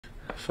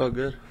Felt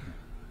good.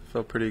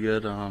 Felt pretty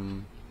good.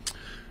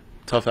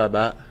 Tough at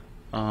bat.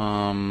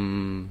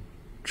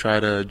 Try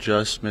to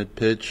adjust mid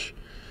pitch,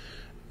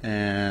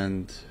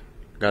 and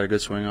got a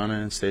good swing on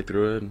it and stayed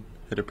through it and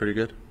hit it pretty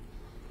good.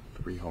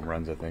 3 home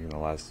runs, I think, in the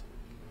last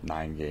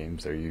 9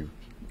 games. Are you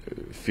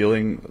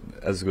feeling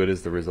as good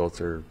as the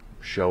results are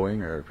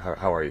showing, or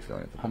how are you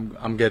feeling?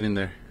 I'm getting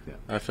there. Yeah.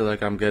 I feel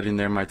like I'm getting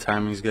there. My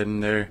timing's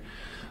getting there.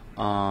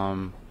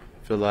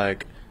 Feel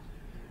like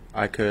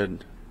I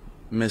could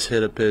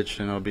hit a pitch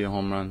and it'll be a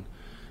home run.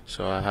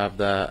 So I have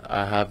that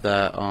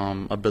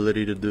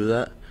ability to do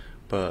that.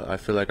 But I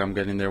feel like I'm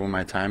getting there with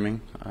my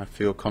timing. I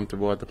feel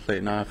comfortable at the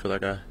plate now. I feel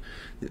like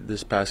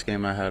this past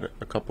game I had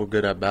a couple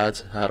good at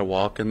bats. I had a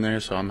walk in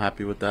there, so I'm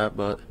happy with that.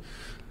 But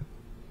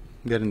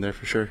I'm getting there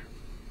for sure.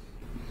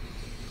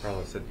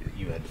 Carlos said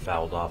you had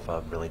fouled off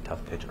a really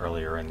tough pitch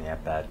earlier in the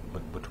at bat.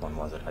 Which one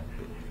was it?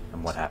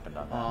 And what happened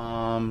on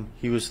that?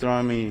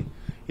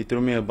 He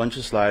threw me a bunch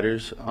of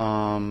sliders,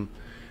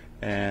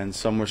 and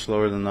some were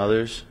slower than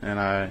others. And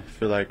I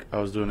feel like I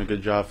was doing a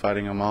good job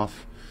fighting him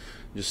off,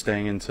 just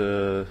staying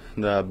into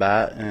the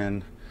bat.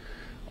 And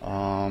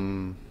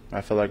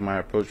I felt like my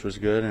approach was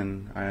good,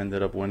 and I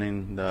ended up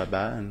winning the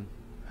bat and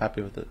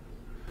happy with it.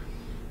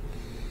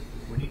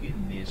 When you get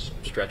in these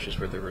stretches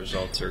where the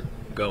results are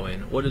going,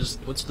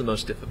 what's the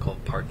most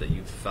difficult part that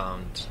you've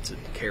found to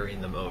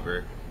carrying them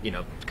over,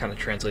 kind of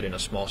translating a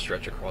small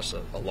stretch across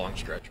a long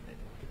stretch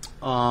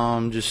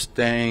maybe? Just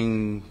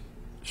staying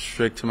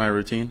strict to my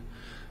routine.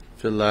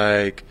 I feel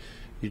like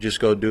you just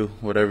go do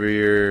whatever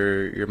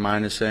your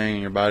mind is saying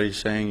and your body's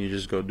saying, you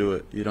just go do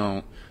it. You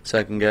don't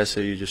second guess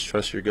it, you just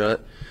trust your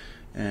gut,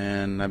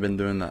 and I've been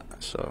doing that,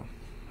 so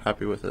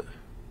happy with it.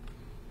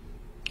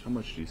 How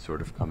much do you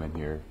sort of come in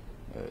here,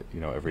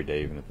 every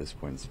day, even at this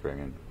point in spring,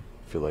 and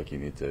feel like you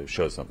need to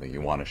show something, you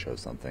want to show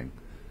something,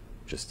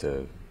 just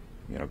to,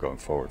 going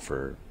forward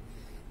for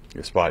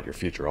your spot, your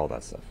future, all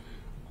that stuff?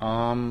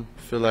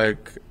 Feel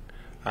like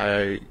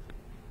I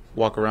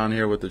walk around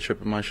here with a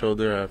chip on my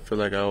shoulder. I feel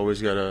like I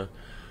always gotta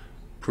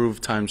prove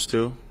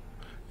 ×2,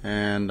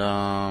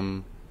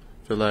 and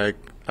feel like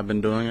I've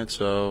been doing it,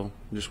 so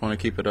just want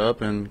to keep it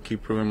up and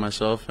keep proving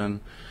myself, and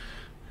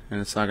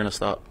it's not gonna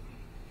stop.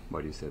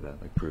 Why do you say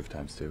that, like prove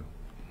 ×2?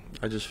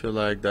 I just feel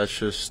like that's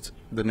just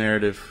the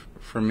narrative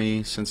for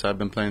me since I've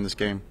been playing this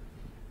game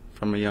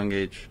from a young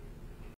age.